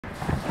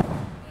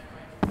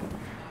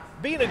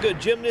Being a good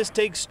gymnast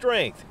takes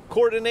strength,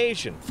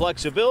 coordination,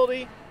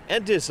 flexibility,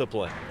 and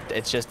discipline.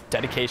 It's just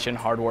dedication,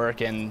 hard work,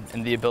 and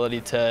the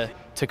ability to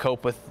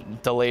cope with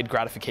delayed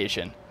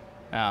gratification.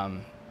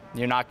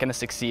 You're not going to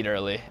succeed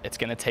early. It's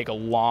going to take a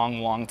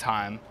long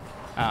time,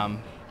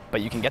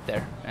 but you can get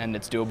there, and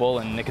it's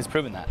doable, and Nick has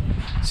proven that.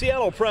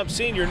 Seattle Prep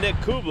senior Nick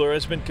Kuebler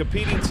has been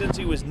competing since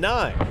he was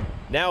 9.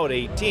 Now at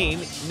 18,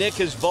 Nick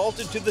has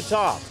vaulted to the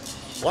top.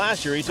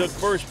 Last year, he took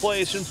first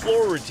place in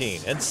floor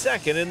routine and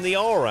second in the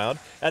all-around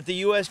at the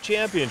U.S.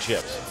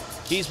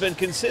 Championships. He's been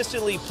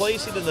consistently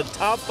placing in the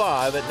top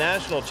 5 at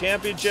national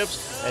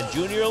championships and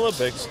junior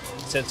Olympics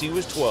since he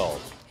was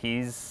 12.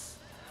 He's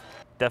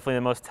definitely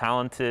the most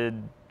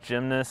talented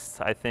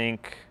gymnast, I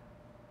think,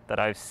 that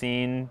I've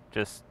seen.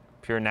 Just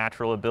pure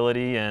natural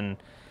ability, and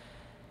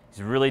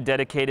he's really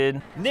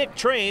dedicated. Nick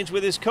trains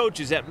with his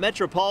coaches at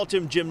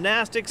Metropolitan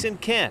Gymnastics in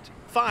Kent,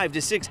 5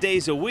 to 6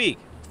 days a week,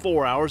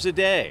 4 hours a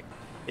day.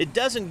 It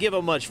doesn't give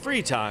him much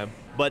free time,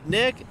 but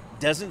Nick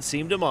doesn't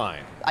seem to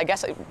mind. I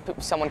guess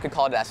someone could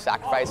call it a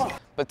sacrifice,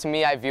 but to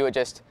me, I view it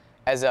just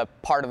as a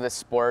part of the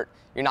sport.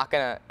 You're not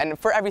gonna, and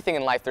for everything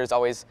in life, there's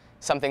always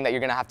something that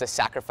you're gonna have to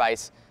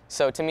sacrifice.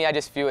 So to me, I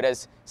just view it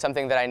as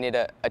something that I need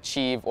to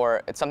achieve,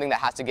 or it's something that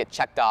has to get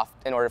checked off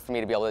in order for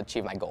me to be able to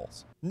achieve my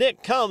goals.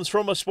 Nick comes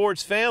from a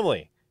sports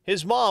family.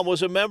 His mom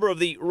was a member of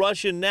the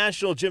Russian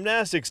national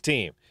gymnastics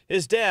team.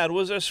 His dad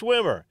was a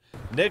swimmer.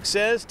 Nick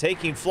says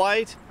taking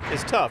flight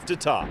is tough to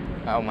top.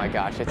 Oh my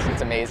gosh,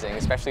 it's amazing,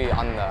 especially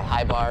on the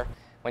high bar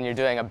when you're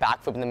doing a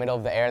backflip in the middle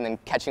of the air and then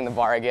catching the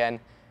bar again.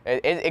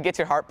 It gets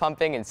your heart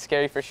pumping and it's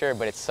scary for sure,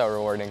 but it's so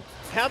rewarding.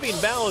 Having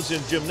balance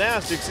in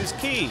gymnastics is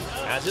key,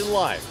 as in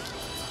life.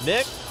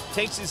 Nick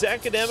takes his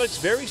academics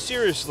very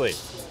seriously,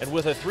 and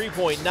with a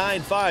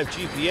 3.95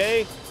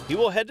 GPA, he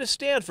will head to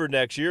Stanford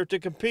next year to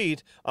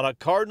compete on a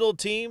Cardinal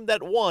team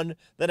that won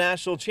the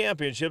national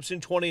championships in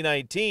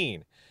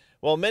 2019.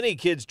 While many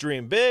kids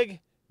dream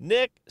big,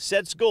 Nick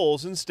sets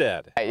goals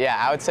instead. Yeah,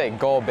 I would say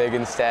goal big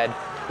instead,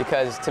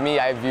 because to me,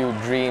 I view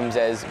dreams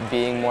as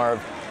being more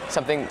of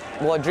something,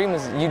 well, a dream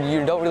is,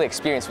 you don't really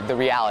experience the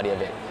reality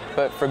of it.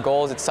 But for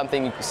goals, it's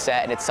something you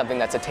set and it's something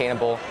that's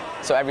attainable.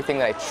 So everything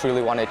that I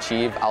truly want to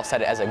achieve, I'll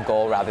set it as a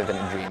goal rather than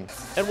a dream.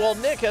 And while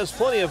Nick has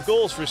plenty of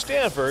goals for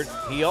Stanford,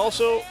 he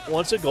also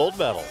wants a gold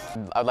medal.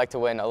 I'd like to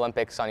win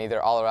Olympics on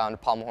either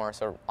all-around, pommel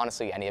horse, or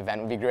honestly any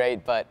event would be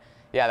great. But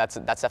yeah, that's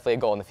definitely a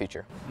goal in the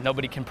future.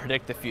 Nobody can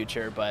predict the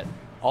future, but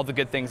all the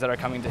good things that are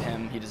coming to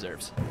him, he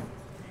deserves.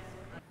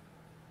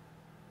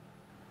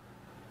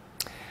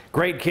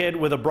 Great kid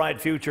with a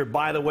bright future.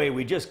 By the way,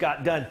 we just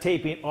got done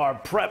taping our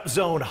Prep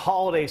Zone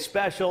holiday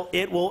special.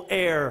 It will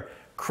air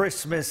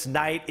Christmas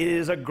night. It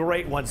is a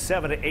great one.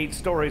 7 to 8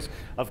 stories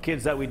of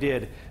kids that we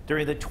did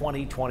during the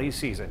 2020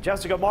 season.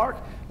 Jessica, Mark,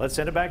 let's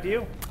send it back to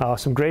you. Oh,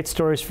 some great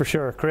stories for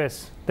sure.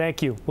 Chris,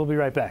 thank you. We'll be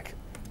right back.